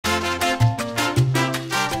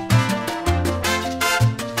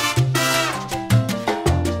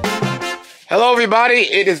Hello everybody,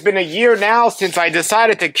 it has been a year now since I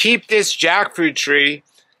decided to keep this jackfruit tree,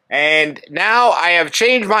 and now I have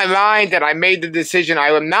changed my mind and I made the decision I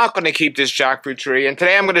am not going to keep this jackfruit tree. And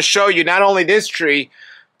today I'm going to show you not only this tree,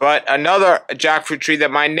 but another jackfruit tree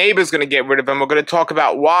that my neighbor's going to get rid of, and we're going to talk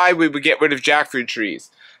about why we would get rid of jackfruit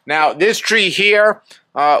trees. Now this tree here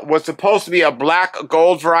was supposed to be a black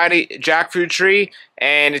gold variety jackfruit tree,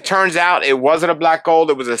 and it turns out it wasn't a black gold,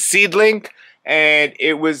 it was a seedling. And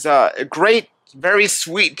it was a great, very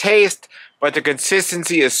sweet taste, but the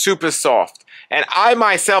consistency is super soft. And I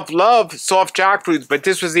myself love soft jackfruits, but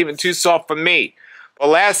this was even too soft for me. Well,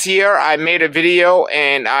 last year I made a video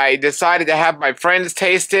and I decided to have my friends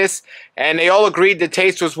taste this, and they all agreed the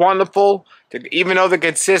taste was wonderful. Even though the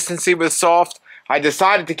consistency was soft, I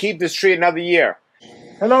decided to keep this tree another year.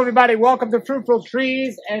 Hello everybody, welcome to Fruitful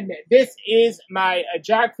Trees, and this is my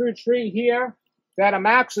jackfruit tree here that I'm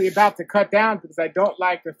actually about to cut down because I don't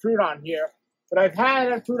like the fruit on here. But I've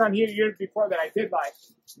had a fruit on here years before that I did like.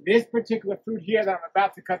 This particular fruit here that I'm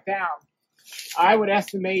about to cut down, I would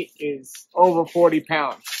estimate is over 40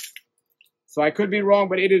 pounds. So I could be wrong,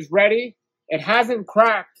 but it is ready. It hasn't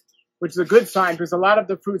cracked, which is a good sign because a lot of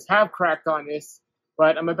the fruits have cracked on this.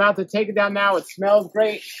 But I'm about to take it down now. It smells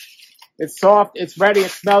great. It's soft. It's ready.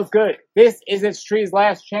 It smells good. This is its tree's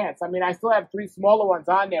last chance. I mean, I still have 3 smaller ones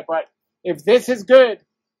on there, but if this is good,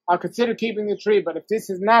 I'll consider keeping the tree. But if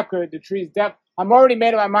this is not good, the tree's dead. I'm already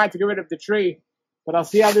made up my mind to get rid of the tree, but I'll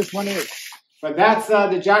see how this one is. But that's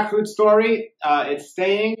the jackfruit story. It's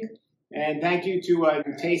staying, and thank you to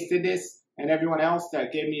who tasted this and everyone else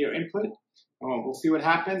that gave me your input. We'll see what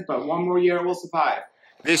happens, but one more year it will survive.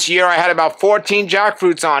 This year I had about 14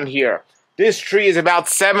 jackfruits on here. This tree is about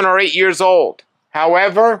 7 or 8 years old.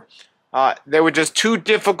 However, they were just too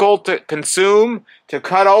difficult to consume, to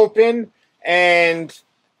cut open, and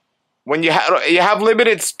when you have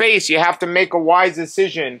limited space, you have to make a wise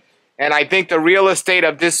decision. And I think the real estate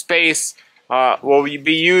of this space will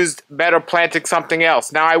be used better planting something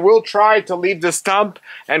else. Now I will try to leave the stump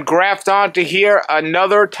and graft onto here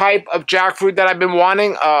another type of jackfruit that I've been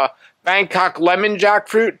wanting, Bangkok lemon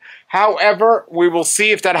jackfruit. However, we will see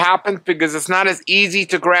if that happens because it's not as easy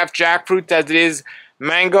to graft jackfruit as it is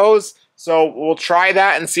mangoes. So we'll try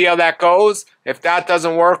that and see how that goes. If that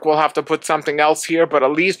doesn't work, we'll have to put something else here. But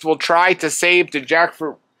at least we'll try to save the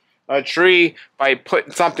jackfruit tree by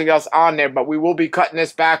putting something else on there. But we will be cutting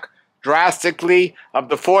this back drastically. Of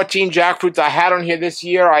the 14 jackfruits I had on here this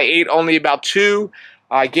year, I ate only about 2.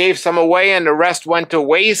 I gave some away and the rest went to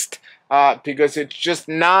waste because it's just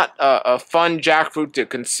not a fun jackfruit to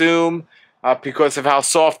consume. Because of how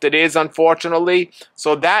soft it is, unfortunately.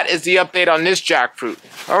 So that is the update on this jackfruit.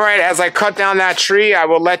 Alright, as I cut down that tree, I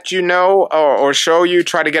will let you know, or show you,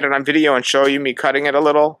 try to get it on video and show you me cutting it a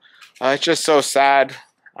little. It's just so sad.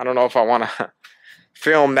 I don't know if I want to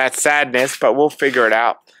film that sadness, but we'll figure it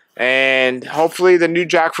out. And hopefully the new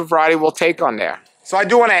jackfruit variety will take on there. So I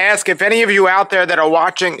do want to ask if any of you out there that are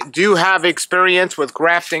watching do have experience with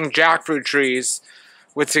grafting jackfruit trees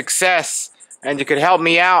with success, and you could help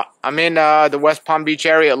me out. I'm in the West Palm Beach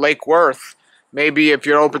area, Lake Worth. Maybe if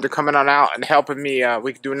you're open to coming on out and helping me,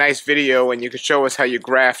 we could do a nice video and you could show us how you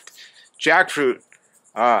graft jackfruit.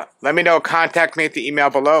 Let me know. Contact me at the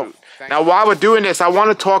email below. Now, while we're doing this, I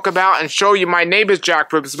want to talk about and show you my neighbor's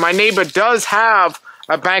jackfruit, because my neighbor does have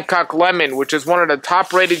a Bangkok lemon, which is one of the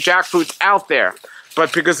top-rated jackfruits out there.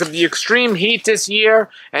 But because of the extreme heat this year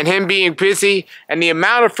and him being busy and the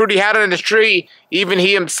amount of fruit he had on his tree, even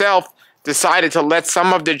he himself decided to let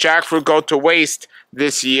some of the jackfruit go to waste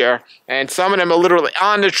this year, and some of them are literally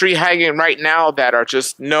on the tree hanging right now that are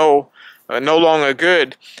just no longer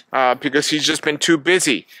good because he's just been too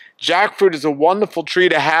busy. Jackfruit is a wonderful tree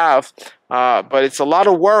to have, but it's a lot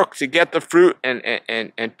of work to get the fruit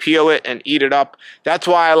and peel it and eat it up. That's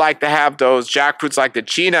why I like to have those jackfruits like the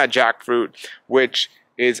China jackfruit, which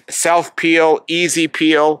is self-peel, easy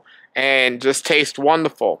peel, and just tastes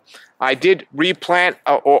wonderful. I did replant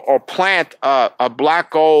or plant a black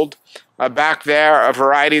gold back there, a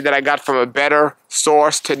variety that I got from a better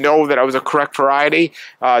source to know that it was a correct variety.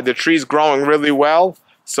 The tree's growing really well,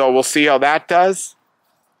 so we'll see how that does.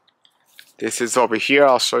 This is over here.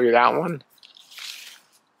 I'll show you that one.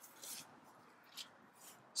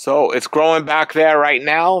 So it's growing back there right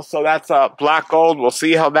now. So that's a black gold. We'll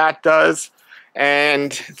see how that does.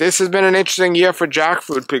 And this has been an interesting year for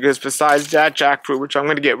jackfruit because besides that jackfruit, which I'm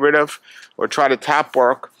going to get rid of or try to tap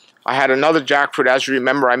work, I had another jackfruit, as you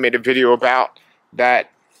remember, I made a video about that.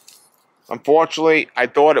 Unfortunately, I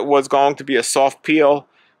thought it was going to be a soft peel,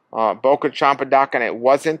 Boca Champadac, and it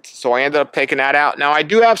wasn't. So I ended up taking that out. Now, I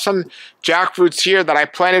do have some jackfruits here that I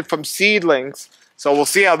planted from seedlings. So we'll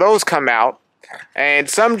see how those come out. And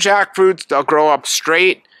some jackfruits, they'll grow up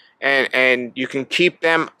straight, and you can keep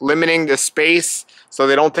them limiting the space so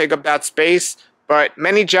they don't take up that space. But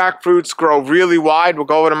many jackfruits grow really wide. We'll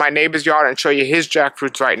go over to my neighbor's yard and show you his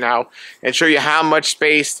jackfruits right now and show you how much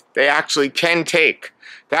space they actually can take.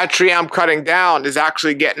 That tree I'm cutting down is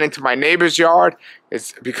actually getting into my neighbor's yard.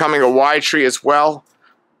 It's becoming a wide tree as well.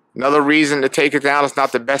 Another reason to take it down, it's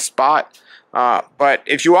not the best spot. But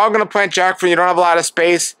if you are going to plant jackfruit, you don't have a lot of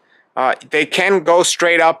space, they can go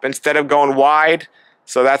straight up instead of going wide.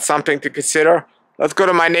 So that's something to consider. Let's go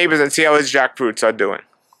to my neighbor's and see how his jackfruits are doing.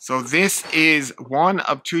 So this is one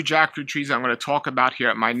of 2 jackfruit trees I'm going to talk about here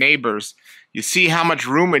at my neighbor's. You see how much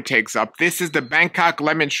room it takes up. This is the Bangkok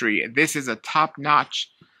lemon tree. This is a top-notch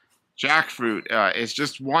jackfruit. It's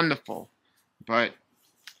just wonderful. But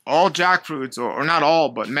all jackfruits, or not all,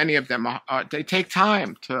 but many of them, they take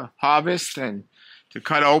time to harvest and to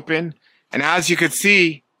cut open. And as you can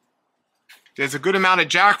see, there's a good amount of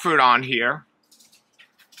jackfruit on here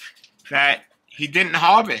that he didn't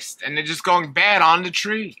harvest, and they're just going bad on the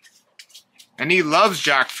tree. And he loves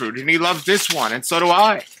jackfruit, and he loves this one, and so do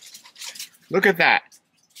I. Look at that.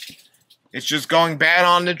 It's just going bad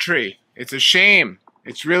on the tree. It's a shame.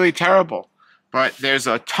 It's really terrible. But there's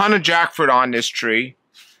a ton of jackfruit on this tree.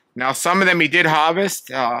 Now, some of them he did harvest,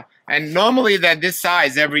 and normally they're this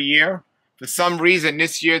size every year. For some reason,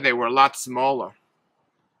 this year they were a lot smaller.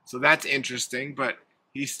 So that's interesting, but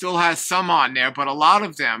he still has some on there, but a lot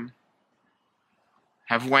of them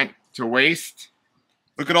have went to waste.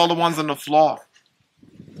 Look at all the ones on the floor.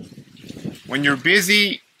 When you're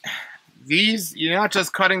busy, these, you're not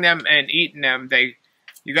just cutting them and eating them.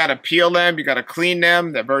 You got to peel them, you got to clean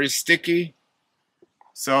them. They're very sticky.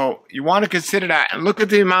 So you want to consider that. And look at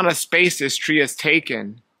the amount of space this tree has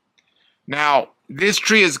taken. Now, this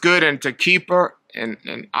tree is good and to keeper,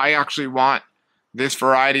 and I actually want this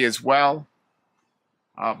variety as well.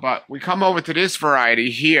 But we come over to this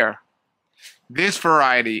variety here. This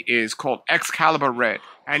variety is called Excalibur Red.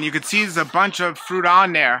 And you can see there's a bunch of fruit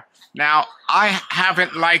on there. Now, I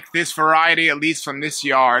haven't liked this variety, at least from this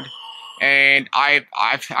yard. And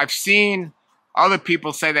I've seen other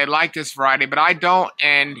people say they like this variety, but I don't,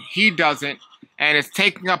 and he doesn't. And it's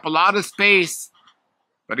taking up a lot of space.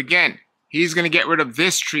 But again, he's going to get rid of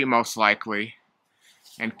this tree most likely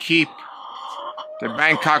and keep the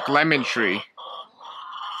Bangkok lemon tree.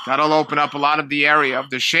 That'll open up a lot of the area of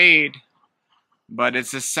the shade. But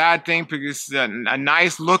it's a sad thing because it's a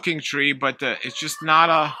nice looking tree, but it's just not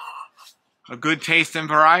a good tasting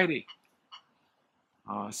variety.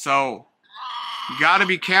 So you got to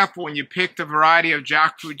be careful when you pick the variety of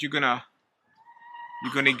jackfruit you're gonna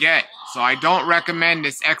get. So I don't recommend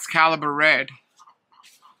this Excalibur Red.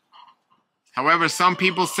 However, some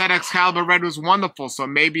people said Excalibur Red was wonderful, so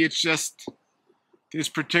maybe it's just this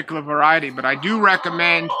particular variety. But I do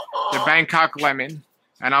recommend the Bangkok Lemon.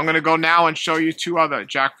 And I'm going to go now and show you 2 other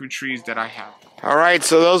jackfruit trees that I have. Alright,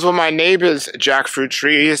 so those were my neighbor's jackfruit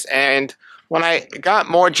trees. And when I got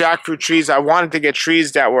more jackfruit trees, I wanted to get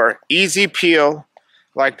trees that were easy peel,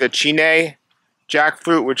 like the Chine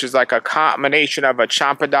jackfruit, which is like a combination of a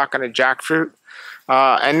Champadoc and a jackfruit.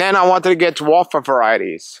 And then I wanted to get dwarfer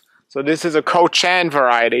varieties. So this is a Cochin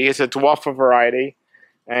variety. It's a dwarfer variety.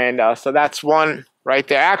 And so that's one right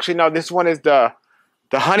there. Actually, no, this one is the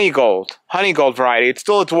honeygold variety. It's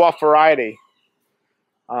still a dwarf variety.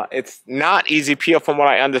 It's not easy peel from what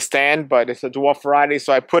I understand, but it's a dwarf variety,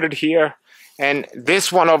 so I put it here. And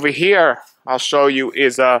this one over here, I'll show you,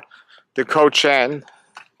 is the Cochin.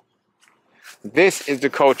 This is the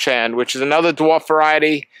Cochin, which is another dwarf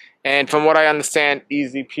variety, and from what I understand,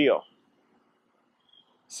 easy peel.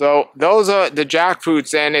 So those are the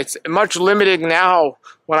jackfruits, and it's much limited now.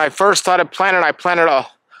 When I first started planting, I planted a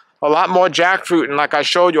lot more jackfruit, and like I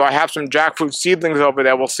showed you, I have some jackfruit seedlings over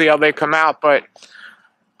there. We'll see how they come out. But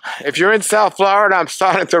if you're in South Florida, I'm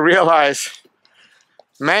starting to realize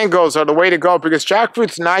mangoes are the way to go, because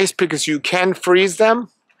jackfruit's nice because you can freeze them.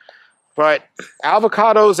 But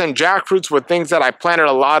avocados and jackfruits were things that I planted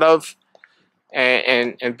a lot of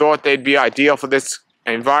and thought they'd be ideal for this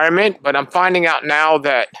environment. But I'm finding out now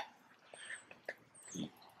that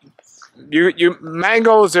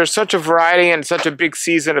mangoes, there's such a variety and such a big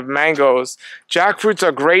season of mangoes. Jackfruits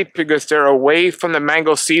are great because they're away from the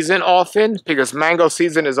mango season often, because mango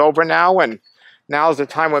season is over now, and now is the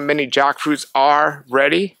time when many jackfruits are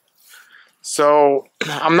ready. So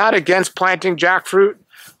I'm not against planting jackfruit.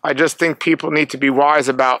 I just think people need to be wise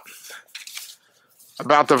about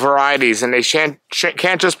the varieties, and they can't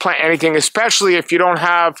just plant anything, especially if you don't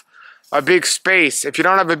have a big space. If you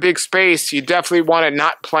don't have a big space, you definitely want to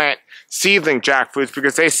not plant seedling jackfruits,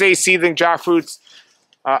 because they say seedling jackfruits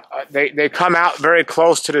they come out very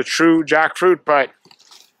close to the true jackfruit, but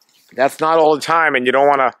that's not all the time, and you don't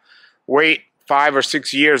want to wait 5 or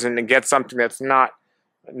 6 years and then get something that's not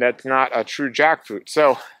a true jackfruit.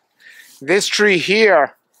 So this tree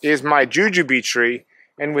here is my jujube tree,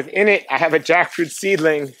 and within it I have a jackfruit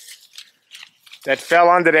seedling that fell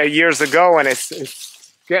under there years ago, and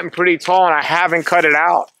it's getting pretty tall, and I haven't cut it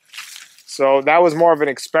out. So that was more of an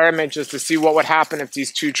experiment just to see what would happen if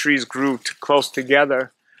these two trees grew close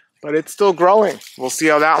together. But it's still growing. We'll see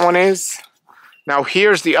how that one is. Now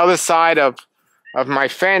here's the other side of my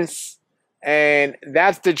fence, and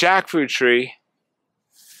that's the jackfruit tree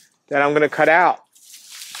that I'm going to cut out.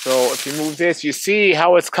 So if you move this, you see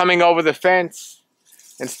how it's coming over the fence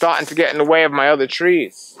and starting to get in the way of my other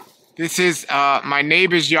trees. This is my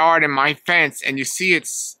neighbor's yard and my fence, and you see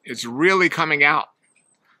it's really coming out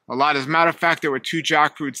a lot. As a matter of fact, there were 2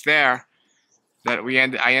 jackfruits there that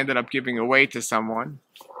I ended up giving away to someone.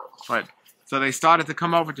 But so they started to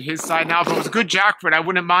come over to his side. Now, if it was good jackfruit, I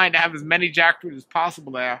wouldn't mind to have as many jackfruit as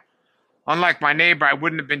possible there. Unlike my neighbor, I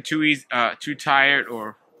wouldn't have been too tired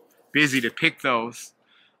or busy to pick those.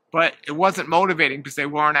 But it wasn't motivating because they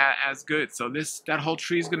weren't as good. So that whole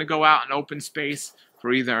tree is going to go out in open space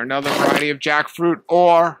for either another variety of jackfruit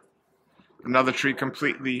or another tree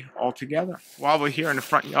completely altogether. While we're here in the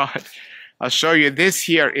front yard, I'll show you. This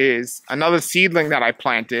here is another seedling that I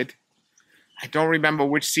planted. I don't remember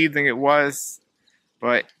which seedling it was,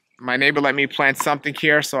 but my neighbor let me plant something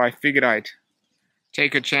here, so I figured I'd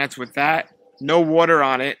take a chance with that. No water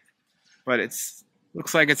on it, but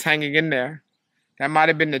looks like it's hanging in there. That might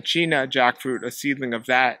have been the China jackfruit, a seedling of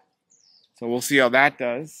that. So we'll see how that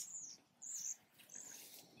does.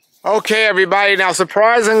 Okay, everybody. Now,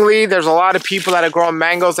 surprisingly, there's a lot of people that are growing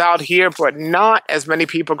mangoes out here, but not as many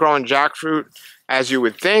people growing jackfruit as you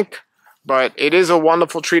would think. But it is a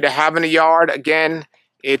wonderful tree to have in the yard. Again,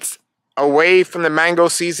 it's away from the mango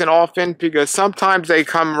season often because sometimes they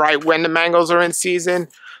come right when the mangoes are in season,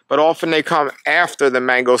 but often they come after the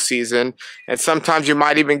mango season. And sometimes you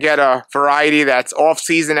might even get a variety that's off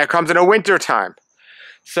season that comes in the winter time.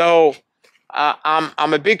 So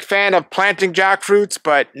I'm a big fan of planting jackfruits,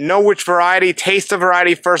 but know which variety, taste the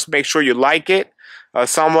variety first, make sure you like it.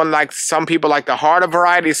 Some people like the harder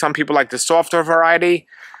variety, some people like the softer variety.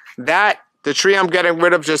 The tree I'm getting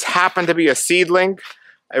rid of just happened to be a seedling.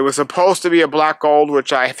 It was supposed to be a black gold,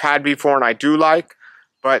 which I've had before and I do like,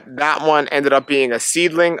 but that one ended up being a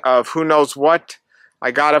seedling of who knows what.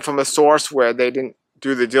 I got it from a source where they didn't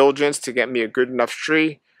do the diligence to get me a good enough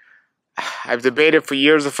tree. I've debated for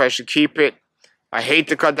years if I should keep it. I hate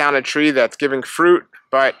to cut down a tree that's giving fruit,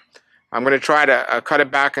 but I'm going to try to cut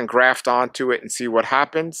it back and graft onto it and see what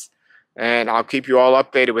happens. And I'll keep you all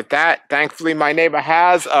updated with that. Thankfully, my neighbor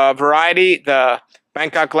has a variety, the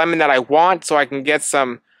Bangkok lemon that I want, so I can get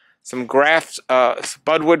some graft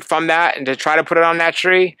budwood from that and to try to put it on that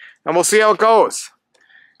tree. And we'll see how it goes.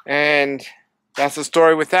 And that's the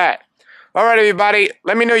story with that. All right, everybody,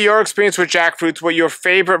 let me know your experience with jackfruits, what your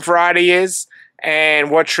favorite variety is, and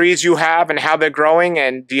what trees you have and how they're growing,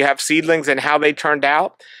 and do you have seedlings and how they turned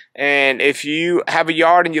out. And if you have a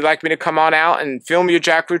yard and you'd like me to come on out and film your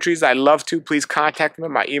jackfruit trees, I'd love to. Please contact me.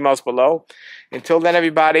 My email's below. Until then,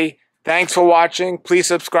 everybody, thanks for watching. Please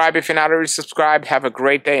subscribe if you're not already subscribed. Have a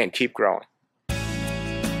great day and keep growing.